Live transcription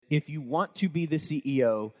if you want to be the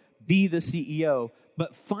CEO, be the CEO,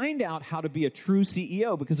 but find out how to be a true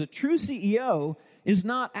CEO, because a true CEO is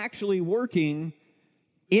not actually working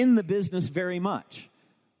in the business very much.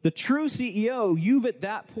 The true CEO, you've at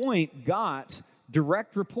that point got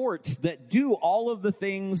direct reports that do all of the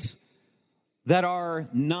things that are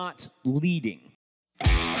not leading.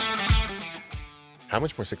 How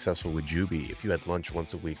much more successful would you be if you had lunch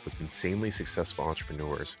once a week with insanely successful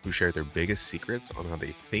entrepreneurs who share their biggest secrets on how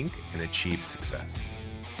they think and achieve success?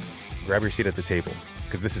 Grab your seat at the table,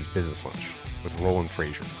 because this is Business Lunch with Roland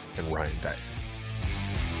Frasier and Ryan Deiss.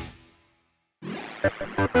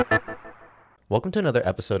 Welcome to another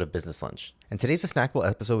episode of Business Lunch. And today's a snackable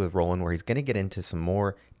episode with Roland where he's going to get into some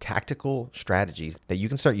more tactical strategies that you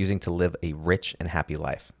can start using to live a rich and happy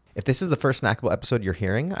life. If this is the first snackable episode you're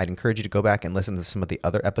hearing, I'd encourage you to go back and listen to some of the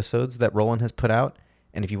other episodes that Roland has put out.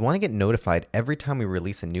 And if you want to get notified every time we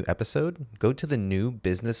release a new episode, go to the new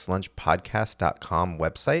businesslunchpodcast.com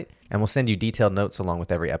website, and we'll send you detailed notes along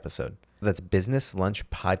with every episode. That's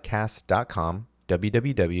businesslunchpodcast.com,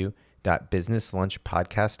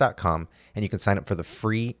 www.businesslunchpodcast.com, and you can sign up for the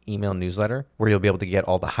free email newsletter where you'll be able to get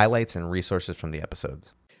all the highlights and resources from the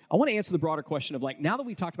episodes. I want to answer the broader question of now that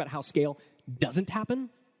we talked about how scale doesn't happen,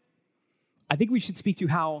 I think we should speak to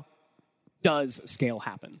how does scale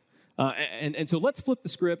happen. And so let's flip the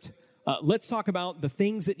script. Let's talk about the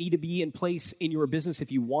things that need to be in place in your business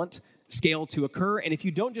if you want scale to occur. And if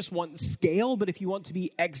you don't just want scale, but if you want to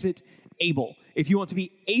be exit able. If you want to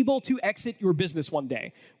be able to exit your business one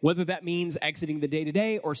day, whether that means exiting the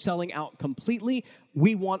day-to-day or selling out completely,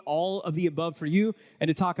 we want all of the above for you. And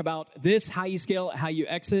to talk about this, how you scale, how you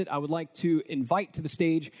exit, I would like to invite to the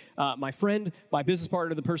stage my friend, my business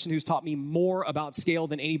partner, the person who's taught me more about scale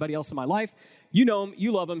than anybody else in my life. You know him,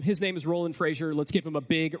 you love him. His name is Roland Frasier. Let's give him a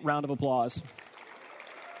big round of applause.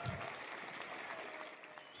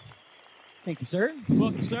 Thank you, sir.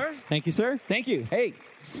 Welcome, sir. Thank you, sir. Thank you. Hey.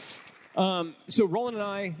 So Roland and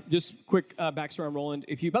I, just quick backstory on Roland.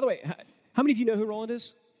 By the way, how many of you know who Roland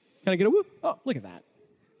is? Can I get a whoop? Oh, look at that.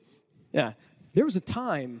 Yeah. There was a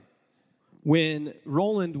time when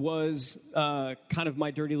Roland was kind of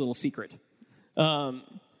my dirty little secret. Roland,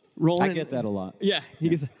 I get that a lot. Yeah.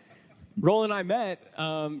 Roland and I met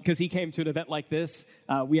because he came to an event like this.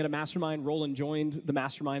 We had a mastermind. Roland joined the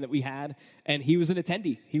mastermind that we had, and he was an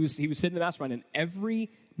attendee. He was sitting in the mastermind, and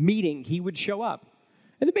every meeting he would show up.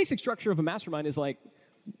 And the basic structure of a mastermind is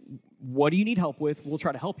what do you need help with? We'll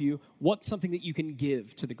try to help you. What's something that you can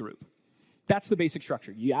give to the group? That's the basic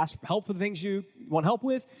structure. You ask for help for the things you want help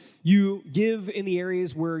with. You give in the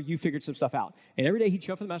areas where you figured some stuff out. And every day he'd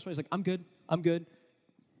show up for the mastermind. He's like, I'm good.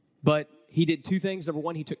 But he did two things. Number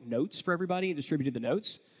one, he took notes for everybody and distributed the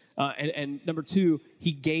notes. And number two,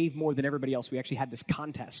 he gave more than everybody else. We actually had this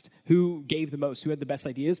contest. Who gave the most? Who had the best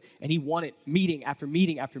ideas? And he won it meeting after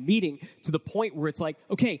meeting after meeting to the point where it's like,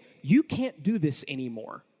 okay, you can't do this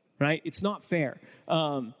anymore, right? It's not fair.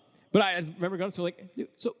 But I remember going to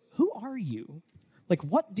so who are you?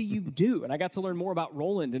 What do you do? And I got to learn more about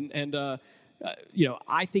Roland. And I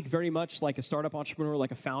think very much like a startup entrepreneur,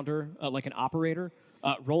 like a founder, like an operator.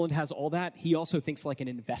 Roland has all that. He also thinks like an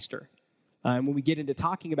investor. And when we get into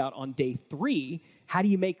talking about on day 3, how do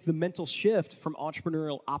you make the mental shift from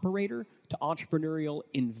entrepreneurial operator to entrepreneurial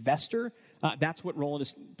investor? That's what Roland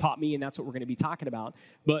has taught me, and that's what we're going to be talking about.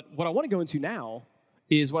 But what I want to go into now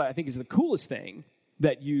is what I think is the coolest thing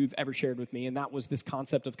that you've ever shared with me, and that was this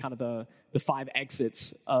concept of kind of the 5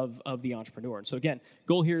 exits of the entrepreneur. And so again,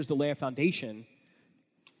 goal here is to lay a foundation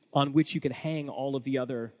on which you can hang all of the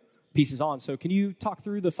other pieces on. So can you talk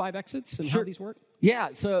through the 5 exits and how these work? Yeah,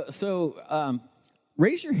 so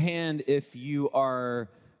raise your hand if you are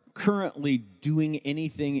currently doing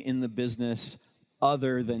anything in the business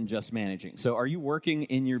other than just managing. So are you working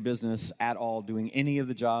in your business at all, doing any of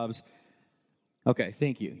the jobs? Okay,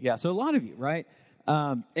 thank you. Yeah, so a lot of you, right?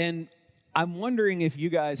 And I'm wondering if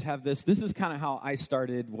you guys have this. This is kind of how I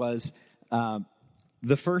started, was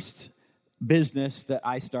the first business that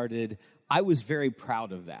I started, I was very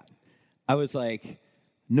proud of that. I was like,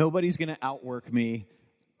 nobody's going to outwork me.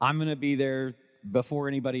 I'm going to be there before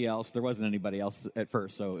anybody else. There wasn't anybody else at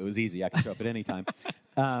first, so it was easy. I could show up at any time.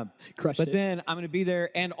 Then I'm going to be there,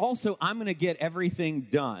 and also I'm going to get everything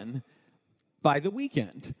done by the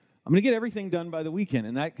weekend. I'm going to get everything done by the weekend,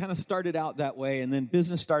 and that kind of started out that way, and then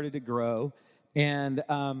business started to grow, and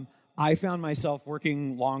I found myself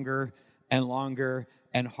working longer and longer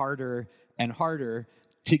and harder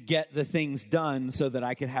to get the things done so that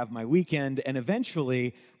I could have my weekend. And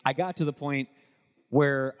eventually, I got to the point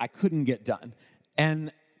where I couldn't get done.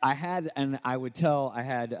 And I had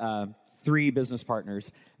 3 business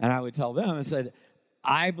partners, and I would tell them, I said,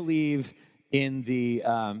 I believe in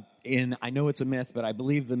I know it's a myth, but I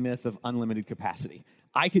believe the myth of unlimited capacity.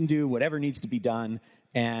 I can do whatever needs to be done,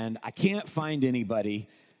 and I can't find anybody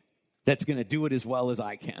that's going to do it as well as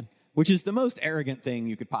I can, which is the most arrogant thing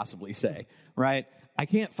you could possibly say, right? I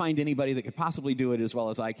can't find anybody that could possibly do it as well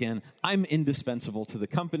as I can. I'm indispensable to the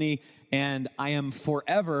company, and I am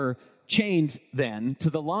forever chained then to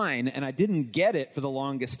the line, and I didn't get it for the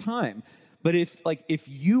longest time. But if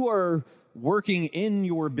you are working in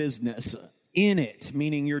your business, in it,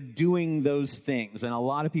 meaning you're doing those things, and a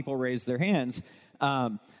lot of people raise their hands,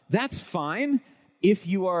 that's fine if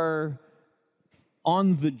you are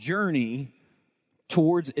on the journey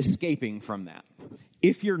towards escaping from that.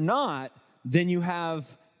 If you're not, then you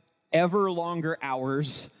have ever longer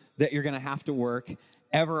hours that you're going to have to work,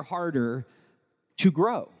 ever harder to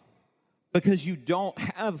grow, because you don't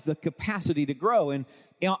have the capacity to grow. And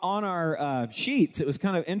on our sheets, it was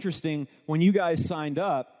kind of interesting when you guys signed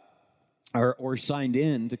up or signed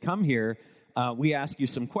in to come here, we asked you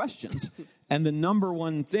some questions. And the number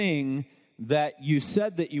one thing that you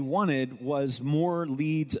said that you wanted was more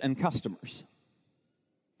leads and customers.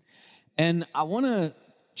 And I want to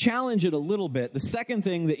challenge it a little bit. The second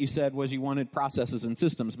thing that you said was you wanted processes and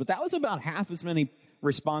systems, but that was about half as many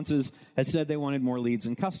responses as said they wanted more leads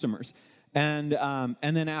and customers. And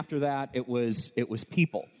then after that, it was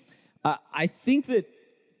people. I think that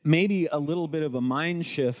maybe a little bit of a mind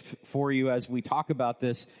shift for you as we talk about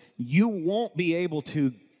this. You won't be able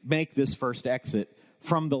to make this first exit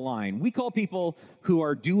from the line. We call people who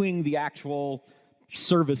are doing the actual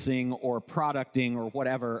servicing or producting or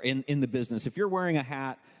whatever in the business. If you're wearing a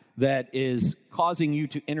hat that is causing you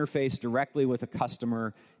to interface directly with a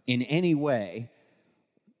customer in any way,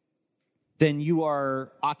 then you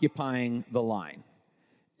are occupying the line.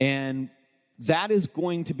 And that is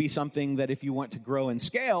going to be something that if you want to grow and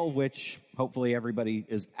scale, which hopefully everybody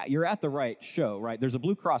is, you're at the right show, right? There's a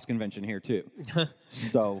Blue Cross convention here too.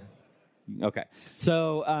 So, okay.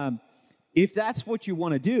 So if that's what you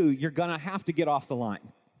want to do, you're going to have to get off the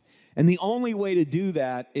line. And the only way to do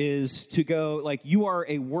that is to go, like, you are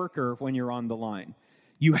a worker when you're on the line.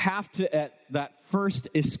 You have to, at that first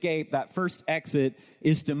escape, that first exit,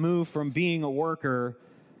 is to move from being a worker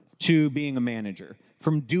to being a manager,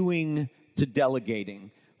 from doing to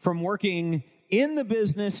delegating, from working in the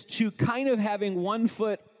business to kind of having one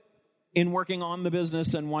foot in working on the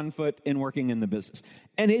business and one foot in working in the business.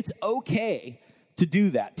 And it's okay to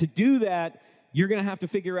do that. To do that, you're going to have to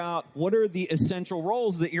figure out what are the essential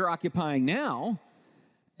roles that you're occupying now,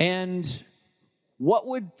 and what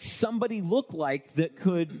would somebody look like that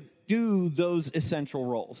could do those essential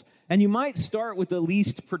roles. And you might start with the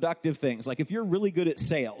least productive things. Like if you're really good at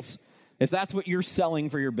sales, if that's what you're selling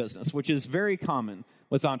for your business, which is very common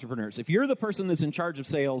with entrepreneurs. If you're the person that's in charge of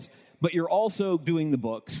sales, but you're also doing the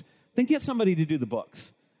books, then get somebody to do the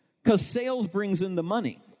books. Because sales brings in the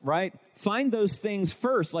money, right? Find those things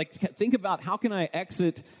first. Like think about, how can I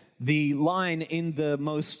exit the line in the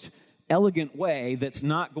most elegant way that's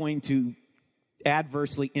not going to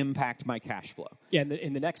adversely impact my cash flow? Yeah,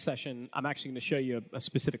 in the next session, I'm actually going to show you a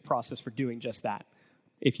specific process for doing just that.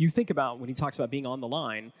 If you think about when he talks about being on the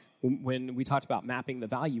line, when we talked about mapping the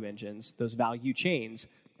value engines, those value chains,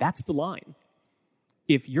 that's the line.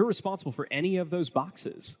 If you're responsible for any of those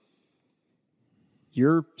boxes,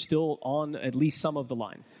 you're still on at least some of the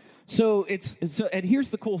line. So and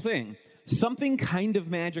here's the cool thing. Something kind of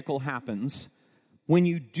magical happens when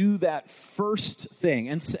you do that first thing.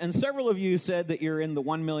 And several of you said that you're in the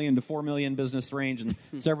 1 million to 4 million business range, and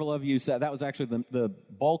several of you said that was actually the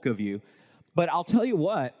bulk of you. But I'll tell you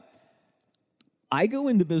what, I go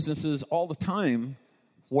into businesses all the time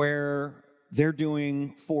where they're doing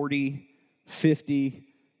 40, 50,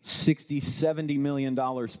 60, 70 million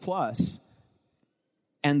dollars plus,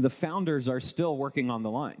 and the founders are still working on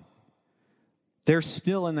the line. They're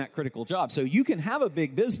still in that critical job. So you can have a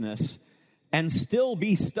big business and still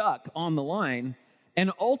be stuck on the line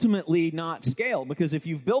and ultimately not scale, because if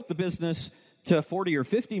you've built the business to 40 or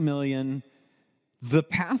 50 million, the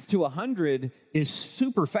path to 100 is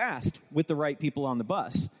super fast with the right people on the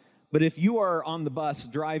bus. But if you are on the bus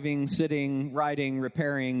driving, sitting, riding,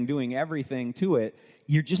 repairing, doing everything to it,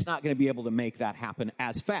 you're just not going to be able to make that happen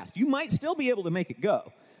as fast. You might still be able to make it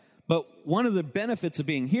go. But one of the benefits of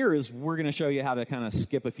being here is we're going to show you how to kind of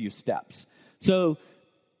skip a few steps. So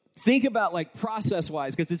think about, like,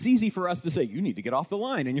 process-wise, because it's easy for us to say, you need to get off the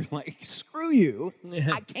line. And you're like, screw you.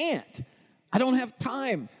 I can't. I don't have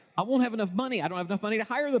time. I won't have enough money. I don't have enough money to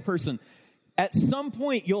hire the person. At some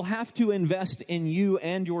point, you'll have to invest in you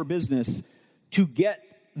and your business to get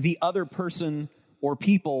the other person or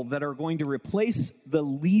people that are going to replace the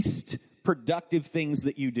least productive things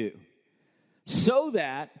that you do. So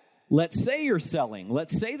that, let's say you're selling,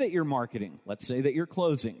 let's say that you're marketing, let's say that you're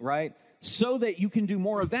closing, right? So that you can do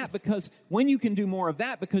more of that, because when you can do more of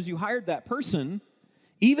that because you hired that person,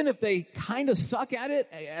 even if they kind of suck at it,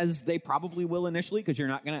 as they probably will initially, because you're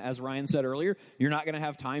not going to, as Ryan said earlier, you're not going to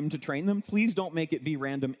have time to train them. Please don't make it be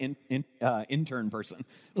random intern person,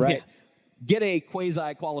 right? Yeah. Get a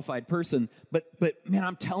quasi-qualified person. But man,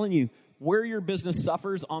 I'm telling you, where your business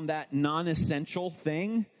suffers on that non-essential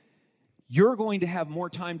thing, you're going to have more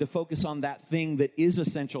time to focus on that thing that is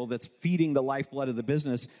essential, that's feeding the lifeblood of the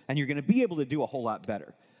business, and you're going to be able to do a whole lot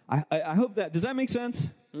better. I hope that, does that make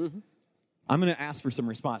sense? Mm-hmm. I'm going to ask for some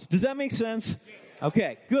response. Does that make sense?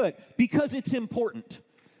 Okay, good. Because it's important.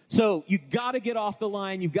 So you got to get off the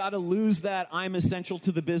line. You've got to lose that I'm essential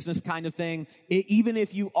to the business kind of thing. Even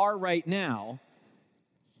if you are right now,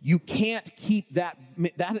 you can't keep that.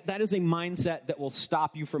 That is a mindset that will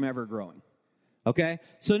stop you from ever growing. Okay?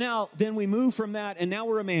 So now, then we move from that, and now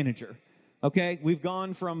we're a manager. Okay, we've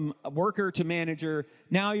gone from a worker to manager.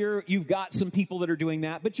 Now you've got some people that are doing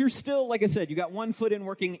that, but you're still, like I said, you got one foot in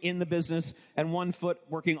working in the business and one foot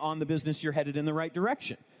working on the business. You're headed in the right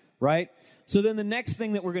direction, right? So then the next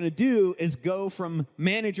thing that we're going to do is go from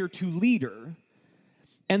manager to leader,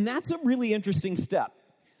 and that's a really interesting step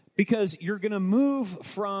because you're going to move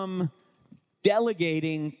from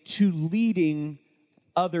delegating to leading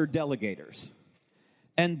other delegators.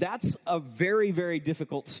 And that's a very, very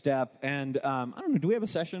difficult step. And I don't know, do we have a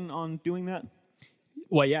session on doing that?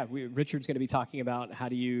 Well, yeah, Richard's going to be talking about how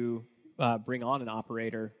do you bring on an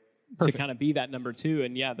operator Perfect. to kind of be that number two.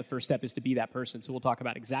 And yeah, the first step is to be that person. So we'll talk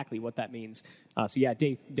about exactly what that means. So yeah,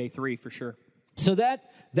 day 3 for sure. So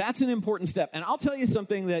that's an important step. And I'll tell you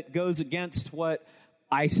something that goes against what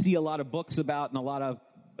I see a lot of books about and a lot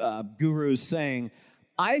of gurus saying.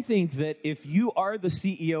 I think that if you are the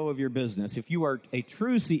CEO of your business, if you are a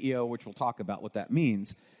true CEO, which we'll talk about what that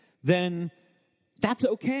means, then that's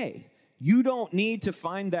okay. You don't need to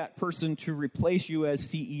find that person to replace you as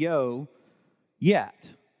CEO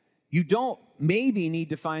yet. You don't maybe need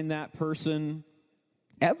to find that person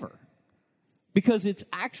ever. Because it's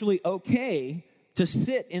actually okay to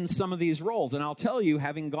sit in some of these roles. And I'll tell you,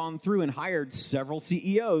 having gone through and hired several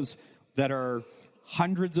CEOs that are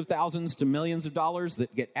hundreds of thousands to millions of dollars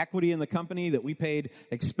that get equity in the company that we paid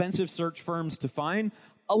expensive search firms to find,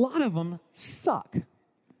 a lot of them suck.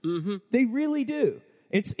 Mm-hmm. They really do.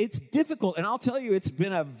 It's difficult, and I'll tell you, it's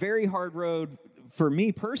been a very hard road for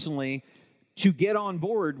me personally to get on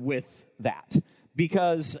board with that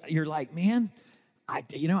because you're like, man, I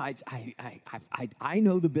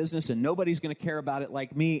know the business and nobody's going to care about it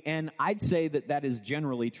like me, and I'd say that is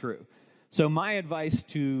generally true. So my advice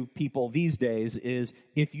to people these days is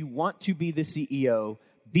if you want to be the CEO,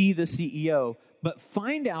 but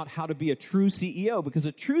find out how to be a true CEO, because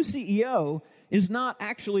a true CEO is not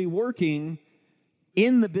actually working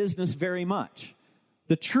in the business very much.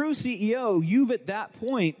 The true CEO, you've at that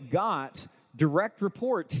point got direct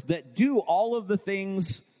reports that do all of the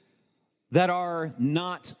things that are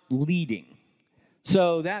not leading.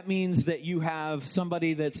 So that means that you have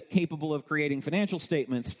somebody that's capable of creating financial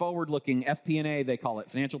statements, forward-looking, FP&A, they call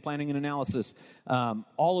it, financial planning and analysis,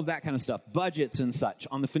 all of that kind of stuff, budgets and such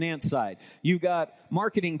on the finance side. You've got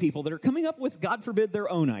marketing people that are coming up with, God forbid, their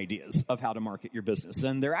own ideas of how to market your business.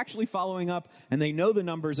 And they're actually following up, and they know the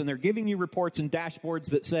numbers, and they're giving you reports and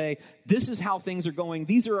dashboards that say, this is how things are going,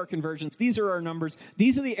 these are our conversions, these are our numbers,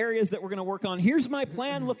 these are the areas that we're going to work on, here's my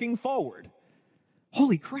plan looking forward.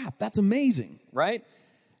 Holy crap, that's amazing, right?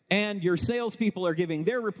 And your salespeople are giving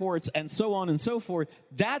their reports and so on and so forth.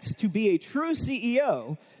 That's to be a true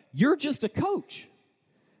CEO. You're just a coach,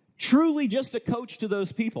 truly just a coach to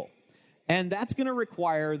those people. And that's going to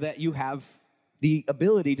require that you have the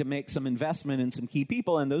ability to make some investment in some key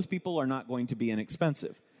people, and those people are not going to be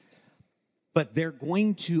inexpensive. But they're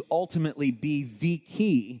going to ultimately be the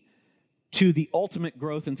key to the ultimate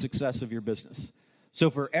growth and success of your business. So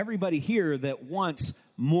for everybody here that wants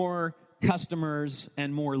more customers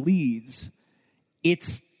and more leads,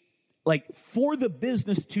 it's like for the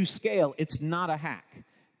business to scale, it's not a hack.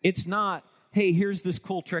 It's not, hey, here's this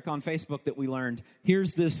cool trick on Facebook that we learned.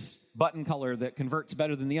 Here's this button color that converts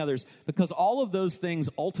better than the others, because all of those things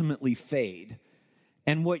ultimately fade.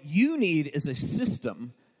 And what you need is a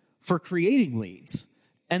system for creating leads.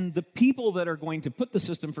 And the people that are going to put the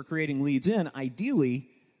system for creating leads in, ideally,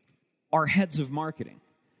 are heads of marketing.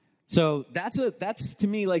 So that's to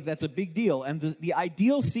me, like, that's a big deal. And the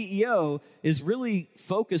ideal CEO is really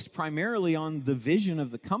focused primarily on the vision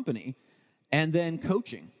of the company and then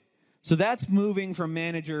coaching. So that's moving from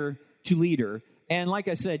manager to leader. And like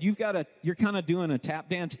I said, you're kind of doing a tap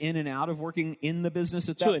dance in and out of working in the business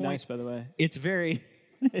at It's that really point. nice, by the way. It's very,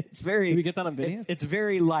 Did we get that on video? It's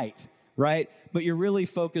very light, right? But you're really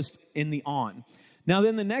focused in the on. Now,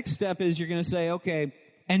 then the next step is you're going to say, okay,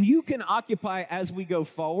 and you can occupy as we go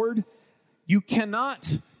forward. You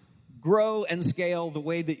cannot grow and scale the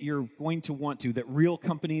way that you're going to want to, that real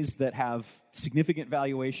companies that have significant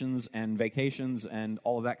valuations and vacations and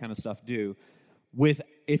all of that kind of stuff do, with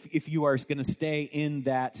if you are going to stay in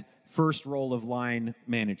that first role of line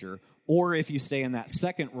manager, or if you stay in that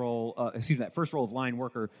second role, that first role of line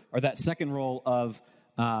worker, or that second role of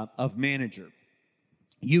manager.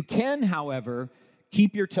 You can, however,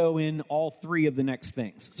 keep your toe in all three of the next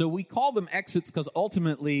things. So we call them exits because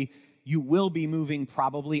ultimately you will be moving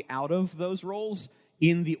probably out of those roles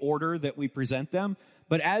in the order that we present them.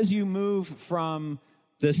 But as you move from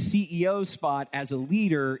the CEO spot as a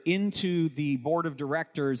leader into the board of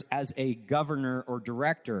directors as a governor or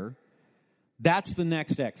director, that's the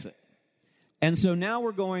next exit. And so now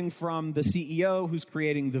we're going from the CEO who's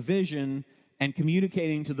creating the vision and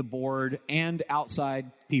communicating to the board and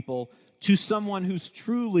outside people to someone who's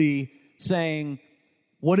truly saying,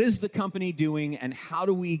 what is the company doing and how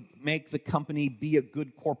do we make the company be a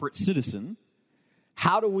good corporate citizen?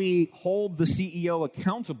 How do we hold the CEO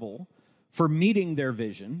accountable for meeting their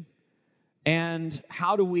vision? And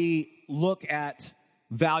how do we look at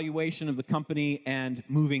valuation of the company and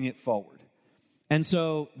moving it forward? And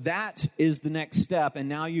so that is the next step. And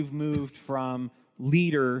now you've moved from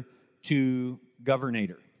leader to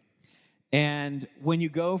governator. And when you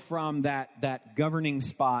go from that governing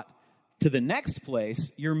spot to the next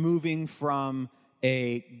place, you're moving from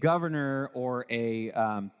a governor or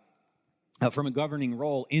from a governing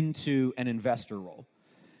role into an investor role.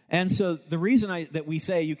 And so the reason that we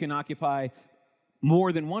say you can occupy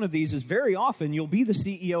more than one of these is very often you'll be the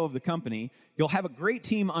CEO of the company. You'll have a great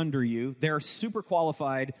team under you. They're super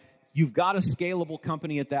qualified. You've got a scalable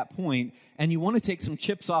company at that point, and you want to take some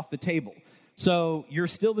chips off the table. So you're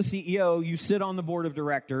still the CEO. You sit on the board of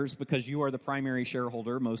directors because you are the primary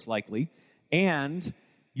shareholder, most likely. And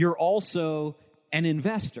you're also an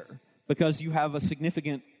investor because you have a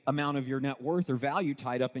significant amount of your net worth or value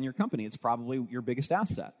tied up in your company. It's probably your biggest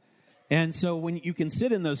asset. And so when you can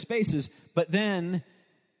sit in those spaces, but then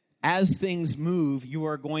as things move, you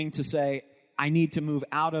are going to say, I need to move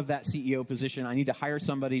out of that CEO position. I need to hire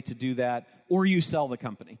somebody to do that, or you sell the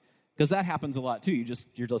company. Because that happens a lot too.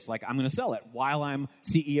 You're just like, I'm going to sell it while I'm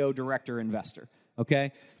CEO, director, investor.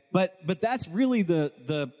 Okay? But that's really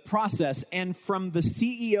the process. And from the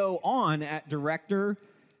CEO on at director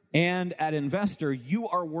and at investor, you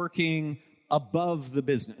are working above the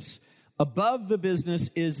business. Above the business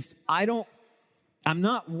is, I'm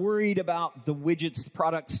not worried about the widgets,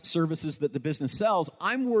 products, services that the business sells.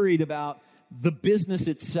 I'm worried about the business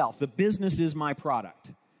itself. The business is my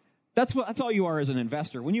product. That's all you are as an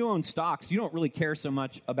investor. When you own stocks, you don't really care so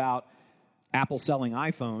much about Apple selling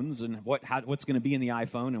iPhones and what's going to be in the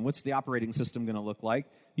iPhone and what's the operating system going to look like.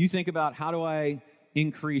 You think about, how do I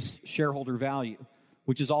increase shareholder value,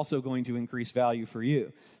 which is also going to increase value for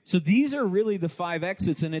you. So these are really the 5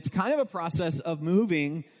 exits, and it's kind of a process of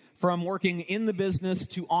moving from working in the business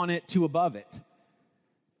to on it to above it.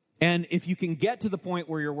 And if you can get to the point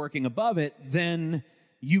where you're working above it, then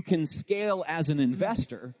you can scale as an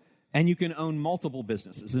investor and you can own multiple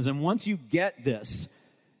businesses. And once you get this,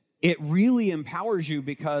 it really empowers you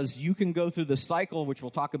because you can go through the cycle, which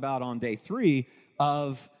we'll talk about on day 3,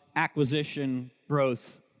 of acquisition,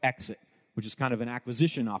 growth, exit, which is kind of an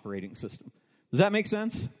acquisition operating system. Does that make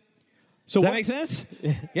sense? Does that make sense?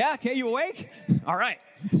 Yeah? Okay, you awake? All right.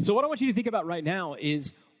 So what I want you to think about right now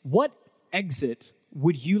is, what exit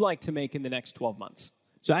would you like to make in the next 12 months?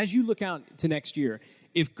 So as you look out to next year,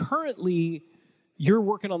 if currently you're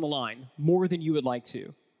working on the line more than you would like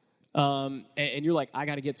to, and you're like, I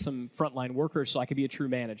got to get some frontline workers so I can be a true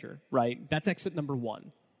manager, right? That's exit number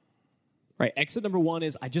 1. Right? Exit number 1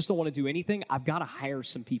 is, I just don't want to do anything. I've got to hire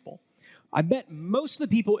some people. I bet most of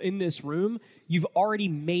the people in this room, you've already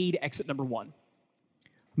made exit number 1.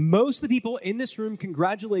 Most of the people in this room,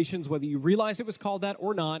 congratulations, whether you realize it was called that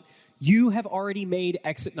or not, you have already made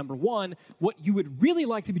exit number 1. What you would really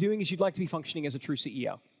like to be doing is you'd like to be functioning as a true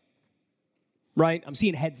CEO. Right? I'm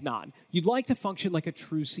seeing heads nod. You'd like to function like a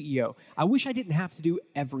true CEO. I wish I didn't have to do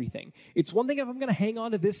everything. It's one thing if I'm going to hang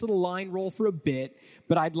on to this little line role for a bit,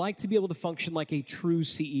 but I'd like to be able to function like a true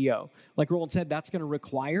CEO. Like Roland said, that's going to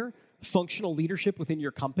require functional leadership within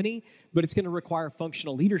your company, but it's going to require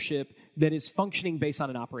functional leadership that is functioning based on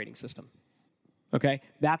an operating system. Okay,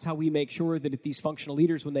 that's how we make sure that if these functional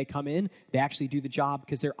leaders, when they come in, they actually do the job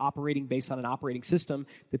because they're operating based on an operating system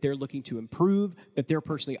that they're looking to improve, that they're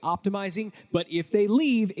personally optimizing. But if they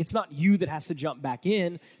leave, it's not you that has to jump back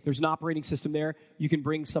in. There's an operating system there. You can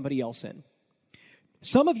bring somebody else in.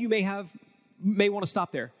 Some of you may want to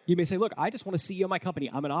stop there. You may say, look, I just want to CEO my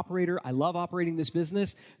company. I'm an operator. I love operating this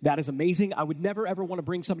business. That is amazing. I would never, ever want to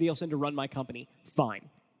bring somebody else in to run my company. Fine.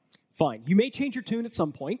 You may change your tune at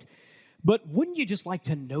some point. But wouldn't you just like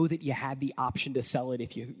to know that you had the option to sell it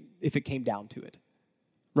if it came down to it?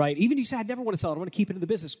 Right? Even if you say, I'd never want to sell it, I want to keep it in the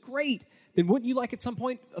business. Great. Then wouldn't you like at some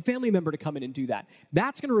point a family member to come in and do that?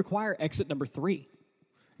 That's going to require exit number 3.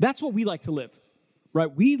 That's what we like to live.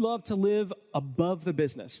 Right? We love to live above the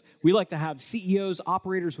business. We like to have CEOs,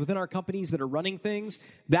 operators within our companies that are running things.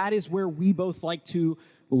 That is where we both like to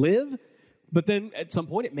live. But then at some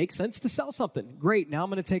point, it makes sense to sell something. Great. Now I'm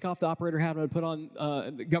going to take off the operator hat. I'm going to put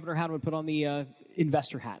on the governor hat. I'm going to put on the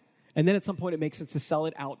investor hat. And then at some point, it makes sense to sell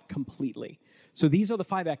it out completely. So these are the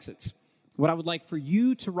 5 exits. What I would like for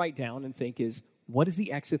you to write down and think is, what is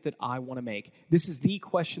the exit that I want to make? This is the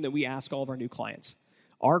question that we ask all of our new clients.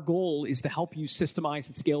 Our goal is to help you systemize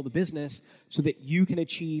and scale the business so that you can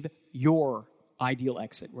achieve your ideal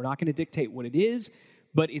exit. We're not going to dictate what it is,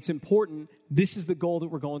 but it's important. This is the goal that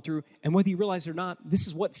we're going through. And whether you realize it or not, this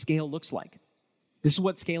is what scale looks like. This is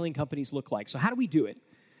what scaling companies look like. So how do we do it?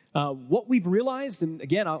 What we've realized, and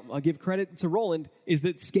again, I'll give credit to Roland, is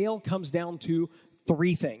that scale comes down to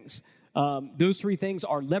 3 things. Those 3 things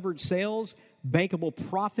are leverage sales, bankable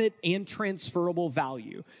profit, and transferable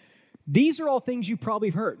value. These are all things you probably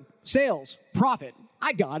have heard. Sales, profit,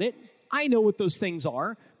 I got it. I know what those things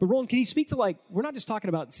are. But Roland, can you speak to, we're not just talking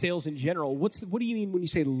about sales in general. What do you mean when you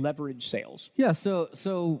say leverage sales? Yeah,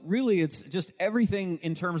 so really it's just everything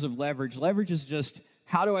in terms of leverage. Leverage is just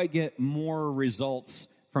how do I get more results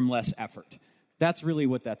from less effort? That's really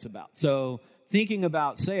what that's about. So thinking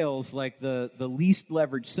about sales, like the least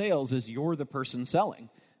leverage sales is you're the person selling.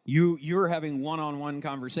 You're having one-on-one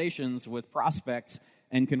conversations with prospects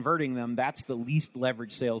and converting them. That's the least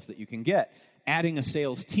leverage sales that you can get. Adding a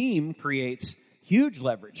sales team creates huge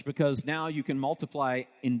leverage because now you can multiply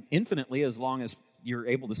infinitely as long as you're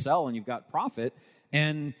able to sell and you've got profit,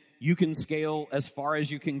 and you can scale as far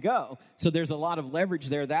as you can go. So there's a lot of leverage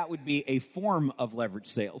there. That would be a form of leverage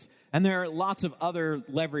sales. And there are lots of other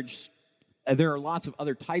leverage. There are lots of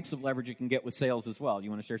other types of leverage you can get with sales as well. You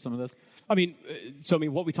want to share some of this?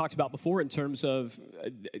 What we talked about before in terms of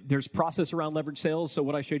there's process around leverage sales. So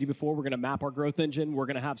what I showed you before, we're going to map our growth engine. We're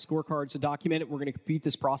going to have scorecards to document it. We're going to complete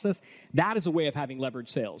this process. That is a way of having leverage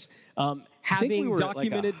sales. I think we were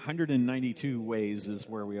documented 192 ways is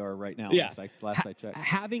where we are right now. Yeah. Last I checked.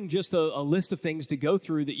 Having just a list of things to go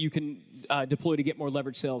through that you can deploy to get more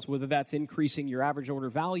leverage sales, whether that's increasing your average order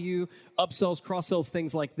value, upsells, cross-sells,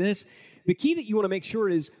 things like this. The key that you want to make sure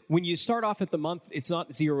is when you start off at the month, it's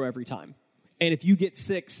not 0 every time. And if you get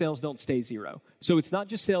sick, sales don't stay 0. So it's not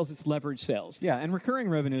just sales, it's leverage sales. Yeah, and recurring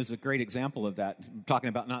revenue is a great example of that. Talking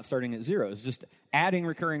about not starting at 0. It's just adding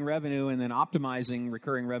recurring revenue and then optimizing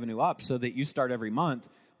recurring revenue up so that you start every month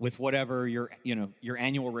with whatever your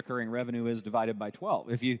annual recurring revenue is divided by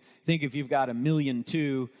 12. If you think if you've got $1.2 million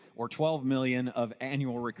or $12 million of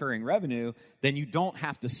annual recurring revenue, then you don't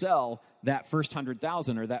have to sell that first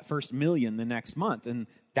 100,000 or that first $1 million the next month, and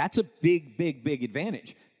that's a big, big, big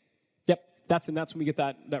advantage. Yep, that's when we get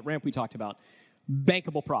that ramp we talked about.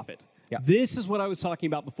 Bankable profit. Yeah. This is what I was talking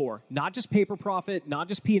about before. Not just paper profit, not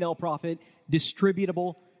just P&L profit,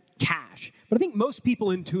 distributable cash. But I think most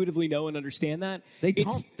people intuitively know and understand that. They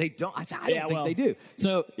don't. I don't think they do.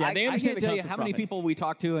 So I can't tell you how many people we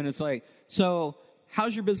talk to, and it's like, so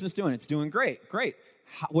how's your business doing? It's doing great. Great.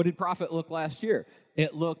 What did profit look like year?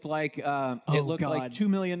 It looked like like $2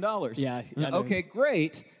 million. Yeah. Okay,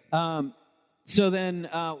 great. So then,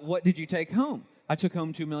 what did you take home? I took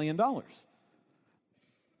home $2 million.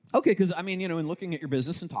 Okay, because in looking at your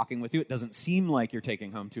business and talking with you, it doesn't seem like you're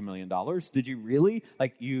taking home $2 million. Did you really?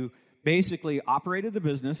 Like you basically operated the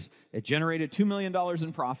business, it generated $2 million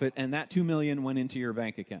in profit, and that $2 million went into your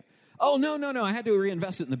bank account. Oh, no, I had to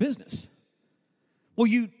reinvest it in the business. Well,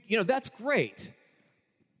 that's great.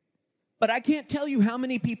 But I can't tell you how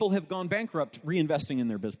many people have gone bankrupt reinvesting in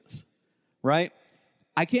their business, right?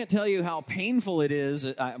 I can't tell you how painful it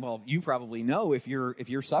is. Well, you probably know if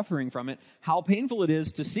you're suffering from it, how painful it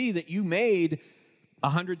is to see that you made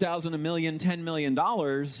 $100,000, $1 million, $10 million,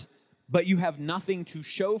 but you have nothing to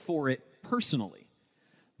show for it personally.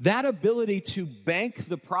 That ability to bank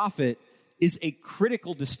the profit is a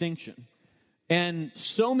critical distinction. And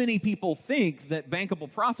so many people think that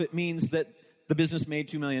bankable profit means that the business made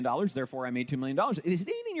 $2 million, therefore I made $2 million. Is it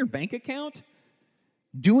even in your bank account?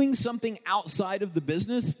 doing something outside of the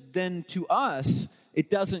business, then to us, it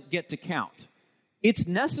doesn't get to count. It's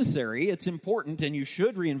necessary, it's important, and you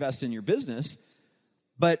should reinvest in your business,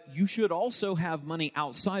 but you should also have money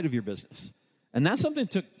outside of your business. And that's something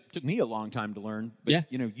that took me a long time to learn. But,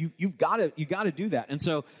 Yeah. you've got to do that. And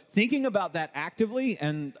so thinking about that actively,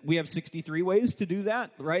 and we have 63 ways to do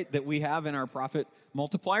that, right, that we have in our profit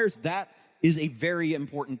multipliers, that is a very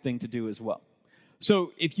important thing to do as well.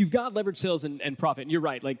 So if you've got leverage sales and profit, and you're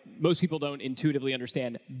right, like most people don't intuitively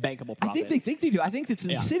understand bankable profit. I think they think they do. I think it's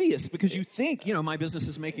insidious because you think, my business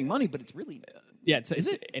is making money, but it's really...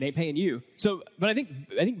 it ain't paying you. So, but I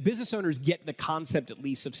think business owners get the concept at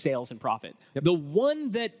least of sales and profit. Yep. The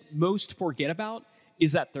one that most forget about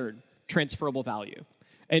is that third, transferable value.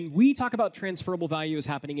 And we talk about transferable value as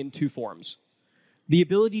happening in two forms. The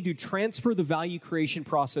ability to transfer the value creation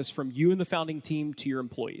process from you and the founding team to your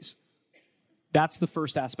employees. That's the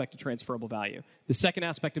first aspect of transferable value. The second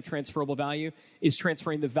aspect of transferable value is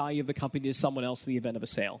transferring the value of the company to someone else in the event of a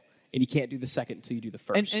sale. And you can't do the second until you do the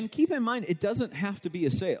first. And keep in mind, it doesn't have to be a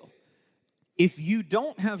sale. If you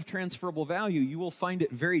don't have transferable value, you will find it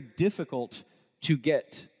very difficult to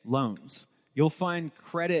get loans. You'll find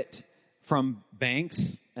credit from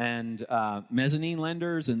banks and mezzanine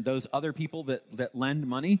lenders and those other people that lend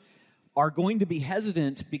money are going to be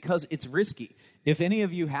hesitant because it's risky. If any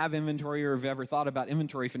of you have inventory or have ever thought about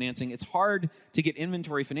inventory financing, it's hard to get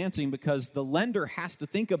inventory financing because the lender has to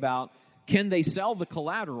think about, can they sell the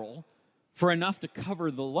collateral for enough to cover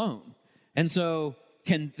the loan? And so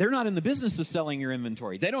they're not in the business of selling your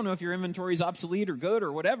inventory. They don't know if your inventory is obsolete or good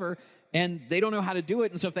or whatever, and they don't know how to do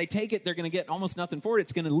it. And so if they take it, they're going to get almost nothing for it.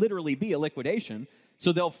 It's going to literally be a liquidation.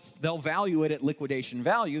 So they'll value it at liquidation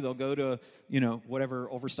value. They'll go to whatever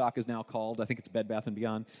Overstock is now called. I think it's Bed Bath &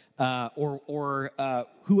 Beyond, or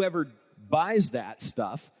whoever buys that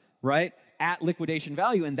stuff, right, at liquidation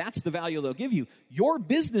value, and that's the value they'll give you. Your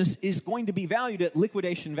business is going to be valued at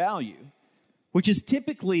liquidation value, which is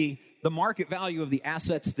typically the market value of the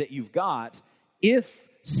assets that you've got if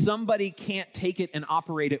somebody can't take it and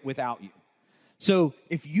operate it without you. So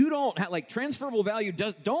if you don't have, transferable value,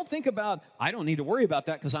 don't think about, I don't need to worry about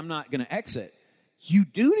that because I'm not going to exit. You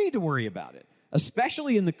do need to worry about it,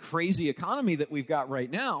 especially in the crazy economy that we've got right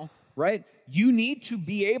now, right? You need to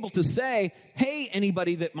be able to say, hey,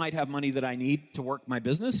 anybody that might have money that I need to work my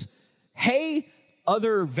business, hey,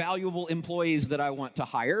 other valuable employees that I want to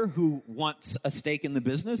hire who wants a stake in the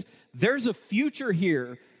business, there's a future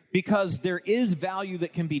here because there is value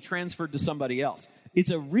that can be transferred to somebody else.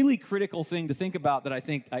 It's a really critical thing to think about that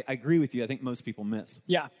I agree with you, I think most people miss.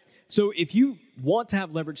 Yeah. So if you want to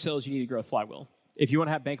have leverage sales, you need to grow a flywheel. If you want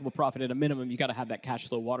to have bankable profit at a minimum, you got to have that cash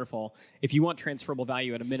flow waterfall. If you want transferable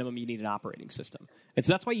value at a minimum, you need an operating system. And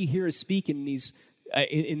so that's why you hear us speak in these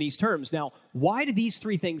terms. Now, why do these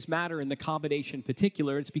three things matter in the combination in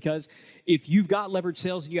particular? It's because if you've got leverage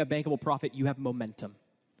sales and you have bankable profit, you have momentum.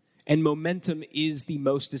 And momentum is the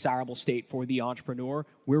most desirable state for the entrepreneur.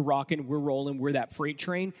 We're rocking, we're rolling, we're that freight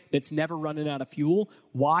train that's never running out of fuel.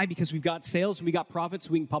 Why? Because we've got sales and we got profits,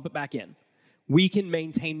 so we can pump it back in. We can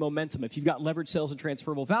maintain momentum. If you've got leverage sales and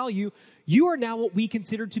transferable value, you are now what we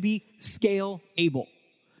consider to be scale able.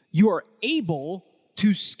 You are able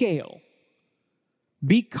to scale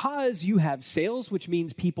because you have sales, which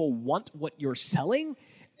means people want what you're selling,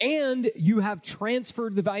 and you have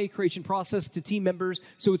transferred the value creation process to team members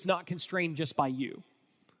so it's not constrained just by you,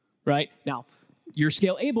 right? Now, you're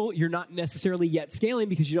scale able, you're not necessarily yet scaling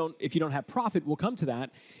because if you don't have profit, we'll come to that.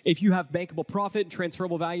 If you have bankable profit and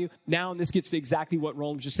transferable value, now, and this gets to exactly what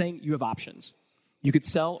Roland was just saying, you have options. You could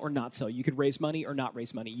sell or not sell. You could raise money or not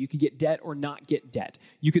raise money. You could get debt or not get debt.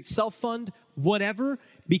 You could self-fund, whatever.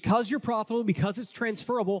 Because you're profitable, because it's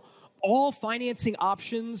transferable, all financing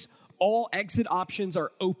options, all exit options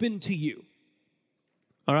are open to you.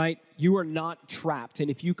 All right? You are not trapped.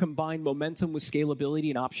 And if you combine momentum with scalability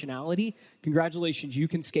and optionality, congratulations, you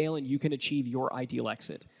can scale and you can achieve your ideal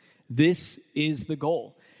exit. This is the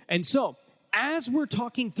goal. And so, as we're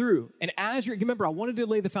talking through, and remember, I wanted to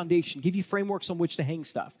lay the foundation, give you frameworks on which to hang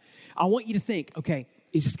stuff. I want you to think, okay,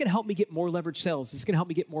 is this going to help me get more leverage sales? Is this going to help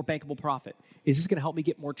me get more bankable profit? Is this going to help me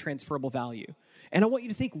get more transferable value? And I want you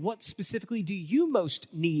to think, what specifically do you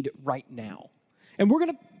most need right now? And you're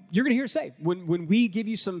going to hear us say, when we give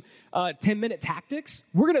you some 10-minute tactics,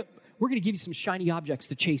 we're going to give you some shiny objects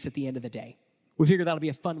to chase at the end of the day. We figure that'll be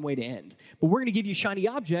a fun way to end. But we're going to give you shiny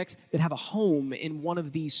objects that have a home in one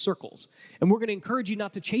of these circles. And we're going to encourage you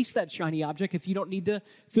not to chase that shiny object if you don't need to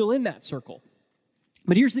fill in that circle.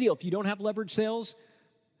 But here's the deal. If you don't have leverage sales,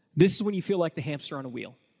 this is when you feel like the hamster on a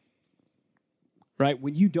wheel. right?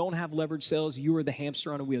 When you don't have leverage sales, you are the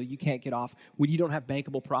hamster on a wheel. You can't get off. When you don't have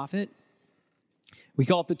bankable profit, we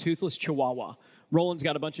call it the toothless chihuahua. Roland's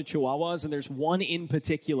got a bunch of chihuahuas, and there's one in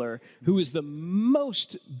particular who is the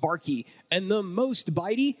most barky and the most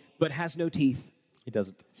bitey, but has no teeth. He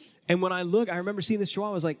doesn't. And when I remember seeing this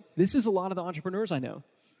chihuahua, I was like, this is a lot of the entrepreneurs I know.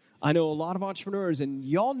 I know a lot of entrepreneurs, and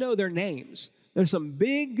y'all know their names. There's some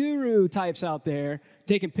big guru types out there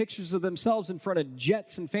taking pictures of themselves in front of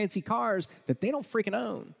jets and fancy cars that they don't freaking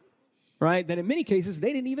own, right? That in many cases,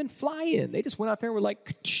 they didn't even fly in. They just went out there and were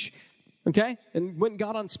like, okay, and went and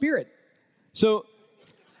got on Spirit. So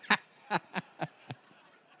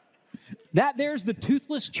there's the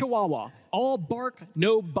toothless chihuahua. All bark,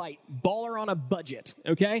 no bite. Baller on a budget,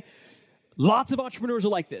 okay? Lots of entrepreneurs are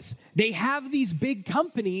like this. They have these big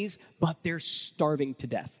companies, but they're starving to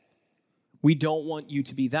death. We don't want you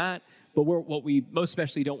to be that, but what we most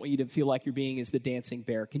especially don't want you to feel like you're being is the dancing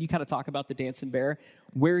bear. Can you kind of talk about the dancing bear,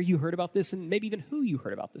 where you heard about this, and maybe even who you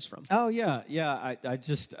heard about this from? Oh, yeah. I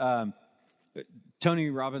just, Tony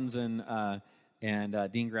Robbins and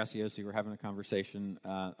Dean Graziosi were having a conversation.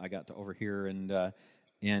 I got to overhear,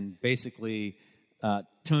 and basically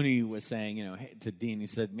Tony was saying, to Dean, he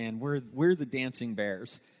said, "Man, we're the dancing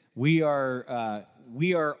bears. We are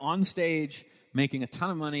on stage making a ton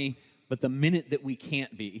of money, but the minute that we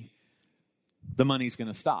can't be, the money's going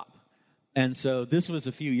to stop." And so this was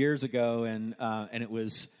a few years ago, and it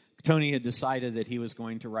was Tony had decided that he was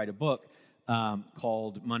going to write a book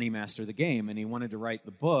called Money Master the Game, and he wanted to write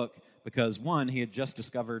the book because, one, he had just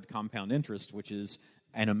discovered compound interest, which is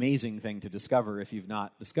an amazing thing to discover if you've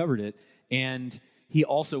not discovered it, and he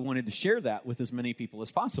also wanted to share that with as many people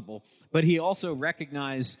as possible. But he also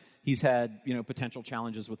recognized he's had potential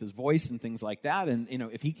challenges with his voice and things like that, and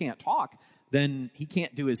if he can't talk, then he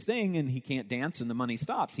can't do his thing and he can't dance and the money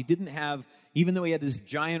stops. He didn't have, even though he had this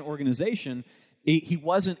giant organization, he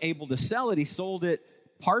wasn't able to sell it. He sold it,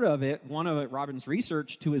 part of it, one of it, Robbins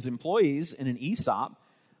Research, to his employees in an ESOP.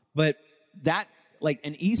 But that, like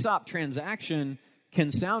an ESOP transaction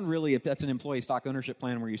can sound really, that's an employee stock ownership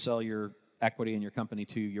plan where you sell your equity in your company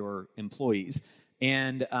to your employees.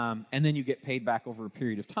 And then you get paid back over a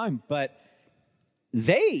period of time. But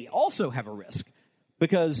they also have a risk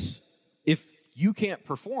because if you can't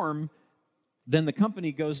perform, then the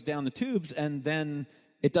company goes down the tubes and then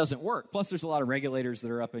it doesn't work. Plus, there's a lot of regulators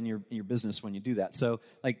that are up in your business when you do that. So,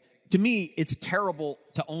 to me, it's terrible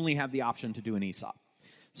to only have the option to do an ESOP.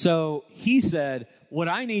 So he said, what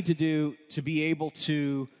I need to do to be able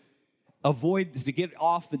to get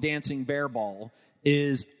off the dancing bear ball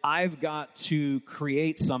is I've got to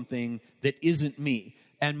create something that isn't me.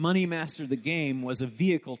 And Money Master the Game was a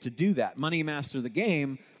vehicle to do that. Money Master the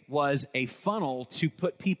Game was a funnel to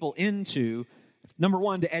put people into, number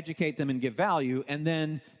one, to educate them and give value, and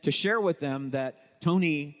then to share with them that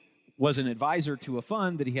Tony was an advisor to a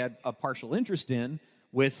fund that he had a partial interest in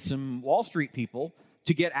with some Wall Street people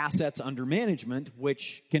to get assets under management,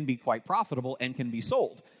 which can be quite profitable and can be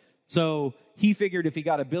sold. So he figured if he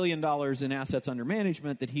got $1 billion in assets under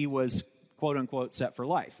management that he was, quote unquote, set for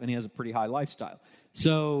life, and he has a pretty high lifestyle.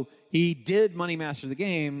 So he did Money Master the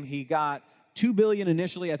Game. He got $2 billion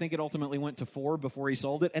initially. I think it ultimately went to $4 billion before he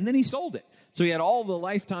sold it, and then he sold it. So he had all the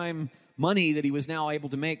lifetime money that he was now able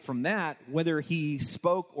to make from that, whether he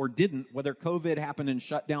spoke or didn't, whether COVID happened and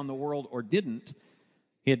shut down the world or didn't.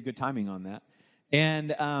 He had good timing on that.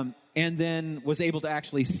 And then was able to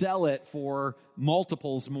actually sell it for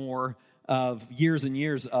multiples more of years and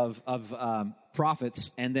years of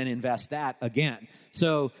profits, and then invest that again.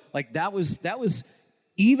 So that was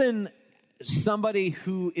even somebody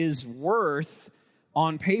who is worth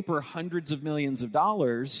on paper hundreds of millions of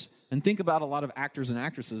dollars. And think about a lot of actors and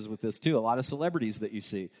actresses with this too. A lot of celebrities that you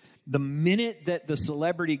see. The minute that the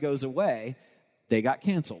celebrity goes away, they got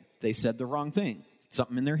canceled. They said the wrong thing.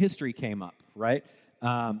 Something in their history came up, right?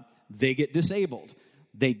 They get disabled.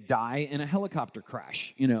 They die in a helicopter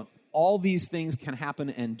crash. All these things can happen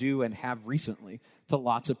and do and have recently to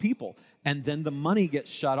lots of people. And then the money gets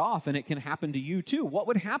shut off, and it can happen to you too. What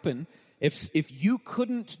would happen if you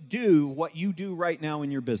couldn't do what you do right now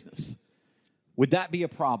in your business? Would that be a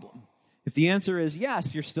problem? If the answer is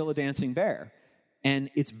yes, you're still a dancing bear. And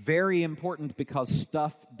it's very important because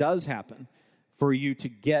stuff does happen for you to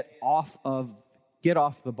get off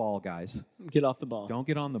the ball, guys. Get off the ball. Don't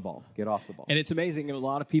get on the ball. Get off the ball. And it's amazing. A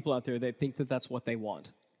lot of people out there, they think that that's what they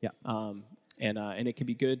want. Yeah. And it can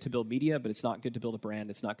be good to build media, but it's not good to build a brand.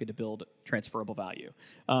 It's not good to build transferable value.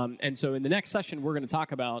 And so in the next session, we're going to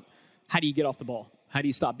talk about how do you get off the ball? How do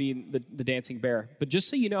you stop being the dancing bear? But just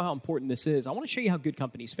so you know how important this is, I want to show you how good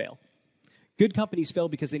companies fail. Good companies fail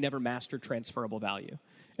because they never master transferable value.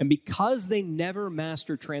 And because they never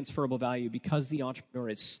master transferable value, because the entrepreneur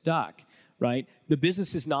is stuck, right, the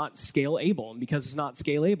business is not scale able. And because it's not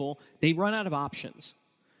scale able, they run out of options.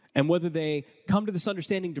 And whether they come to this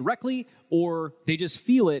understanding directly or they just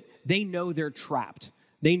feel it, they know they're trapped.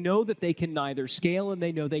 They know that they can neither scale and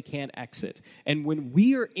they know they can't exit. And when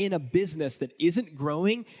we are in a business that isn't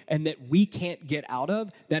growing and that we can't get out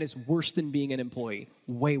of, that is worse than being an employee.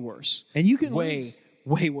 Way worse. And you can way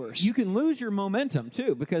worse. You can lose your momentum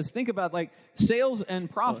too, because think about like sales and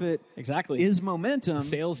profit exactly is momentum.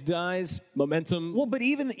 Sales dies, momentum. Well, but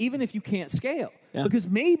even if you can't scale, Yeah. because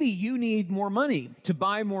maybe you need more money to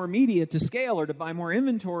buy more media to scale or to buy more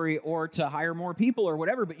inventory or to hire more people or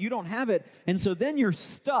whatever, but you don't have it. And so then you're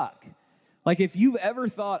stuck. Like if you've ever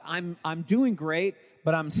thought, I'm doing great,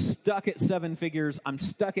 but I'm stuck at 7 figures, I'm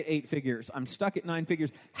stuck at 8 figures, I'm stuck at 9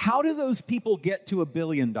 figures. How do those people get to $1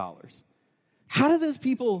 billion? How does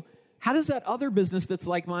that other business that's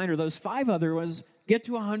like mine or those 5 other ones get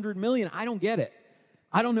to 100 million? I don't get it.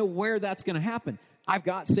 I don't know where that's going to happen. I've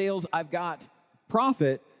got sales, I've got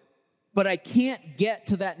profit, but I can't get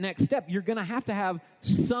to that next step. You're going to have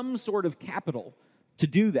some sort of capital to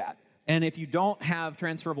do that. And if you don't have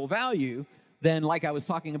transferable value, then like I was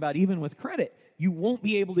talking about, even with credit, you won't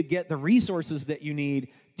be able to get the resources that you need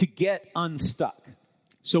to get unstuck.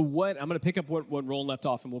 So I'm going to pick up what Roland left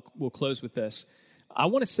off, and we'll close with this. I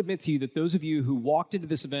want to submit to you that those of you who walked into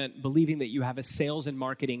this event believing that you have a sales and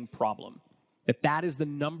marketing problem, that is the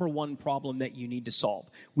number one problem that you need to solve.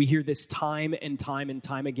 We hear this time and time and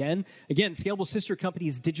time again. Again, Scalable sister company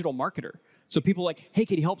is digital marketer. So people are like, hey,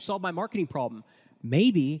 can you help solve my marketing problem?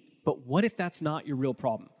 Maybe, but what if that's not your real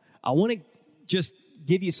problem? I want to just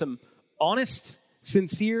give you some honest,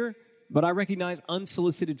 sincere, but I recognize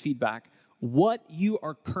unsolicited feedback. What you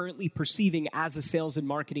are currently perceiving as a sales and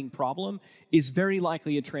marketing problem is very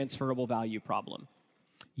likely a transferable value problem.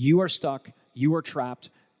 You are stuck, you are trapped,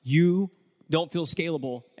 you don't feel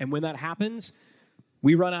scalable, and when that happens,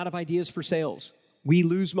 we run out of ideas for sales. We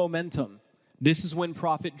lose momentum. This is when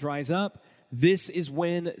profit dries up. This is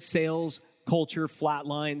when sales culture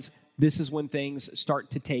flatlines. This is when things start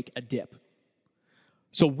to take a dip.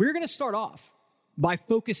 So we're going to start off by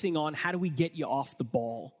focusing on how do we get you off the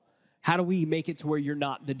ball? How do we make it to where you're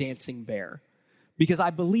not the dancing bear? Because I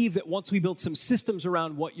believe that once we build some systems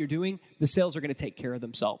around what you're doing, the sales are going to take care of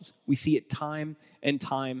themselves. We see it time and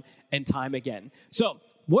time and time again. So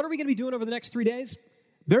what are we going to be doing over the next 3 days?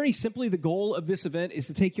 Very simply, the goal of this event is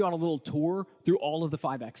to take you on a little tour through all of the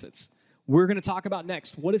 5 exits. We're going to talk about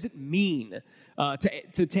next, what does it mean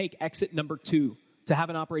to take exit number 2? To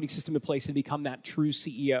have an operating system in place and become that true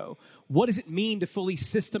CEO? What does it mean to fully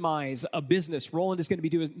systemize a business? Roland is going to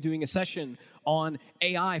be doing a session on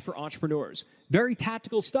AI for entrepreneurs. Very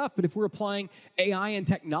tactical stuff, but if we're applying AI and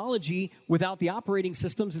technology without the operating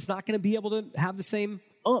systems, it's not going to be able to have the same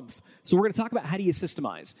oomph. So we're going to talk about how do you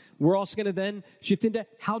systemize. We're also going to then shift into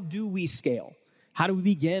how do we scale? How do we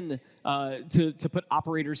begin to put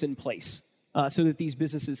operators in place? So that these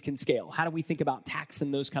businesses can scale? How do we think about tax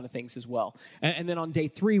and those kind of things as well? And then on day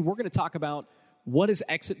 3, we're going to talk about what does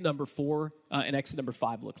exit number 4 and exit number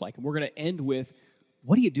 5 look like? And we're going to end with,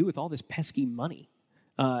 what do you do with all this pesky money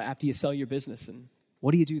after you sell your business? And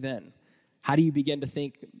what do you do then? How do you begin to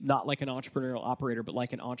think not like an entrepreneurial operator, but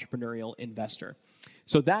like an entrepreneurial investor?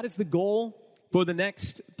 So that is the goal for the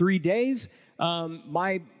next 3 days.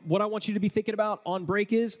 What I want you to be thinking about on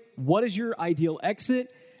break is, what is your ideal exit?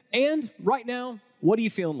 And right now, what are you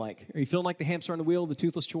feeling like? Are you feeling like the hamster on the wheel, the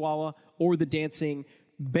toothless chihuahua, or the dancing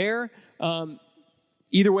bear?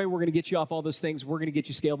 Either way, we're going to get you off all those things. We're going to get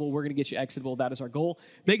you scalable. We're going to get you exitable. That is our goal.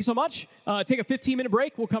 Thank you so much. Take a 15-minute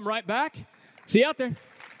break. We'll come right back. See you out there.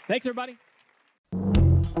 Thanks, everybody.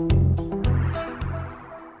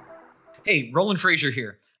 Hey, Roland Frazier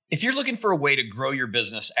here. If you're looking for a way to grow your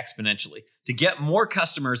business exponentially, to get more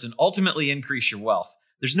customers and ultimately increase your wealth,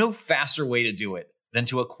 there's no faster way to do it than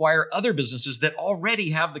to acquire other businesses that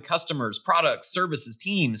already have the customers, products, services,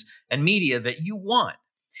 teams, and media that you want.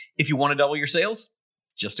 If you want to double your sales,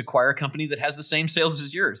 just acquire a company that has the same sales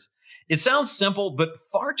as yours. It sounds simple, but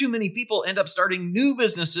far too many people end up starting new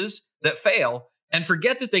businesses that fail and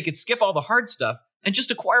forget that they could skip all the hard stuff and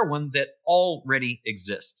just acquire one that already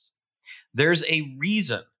exists. There's a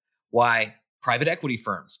reason why private equity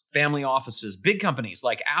firms, family offices, big companies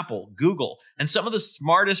like Apple, Google, and some of the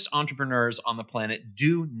smartest entrepreneurs on the planet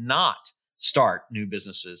do not start new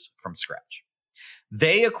businesses from scratch.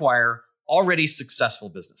 They acquire already successful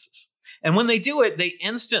businesses. And when they do it, they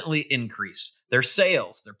instantly increase their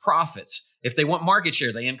sales, their profits. If they want market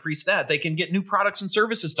share, they increase that. They can get new products and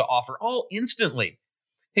services to offer all instantly.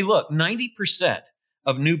 Hey, look, 90%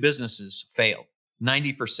 of new businesses fail.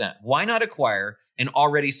 90%. Why not acquire an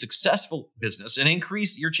already successful business and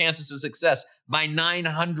increase your chances of success by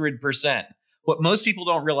 900%? What most people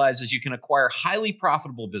don't realize is you can acquire highly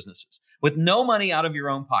profitable businesses with no money out of your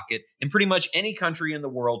own pocket in pretty much any country in the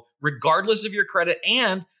world, regardless of your credit,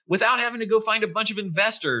 and without having to go find a bunch of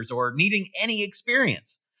investors or needing any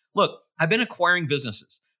experience. Look, I've been acquiring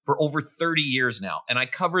businesses for over 30 years now, and I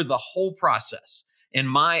cover the whole process in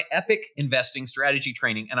my Epic Investing Strategy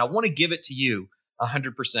training, and I want to give it to you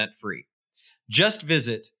 100% free. Just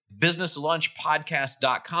visit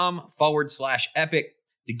businesslunchpodcast.com/epic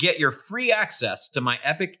to get your free access to my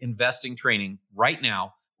Epic Investing training right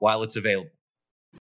now while it's available.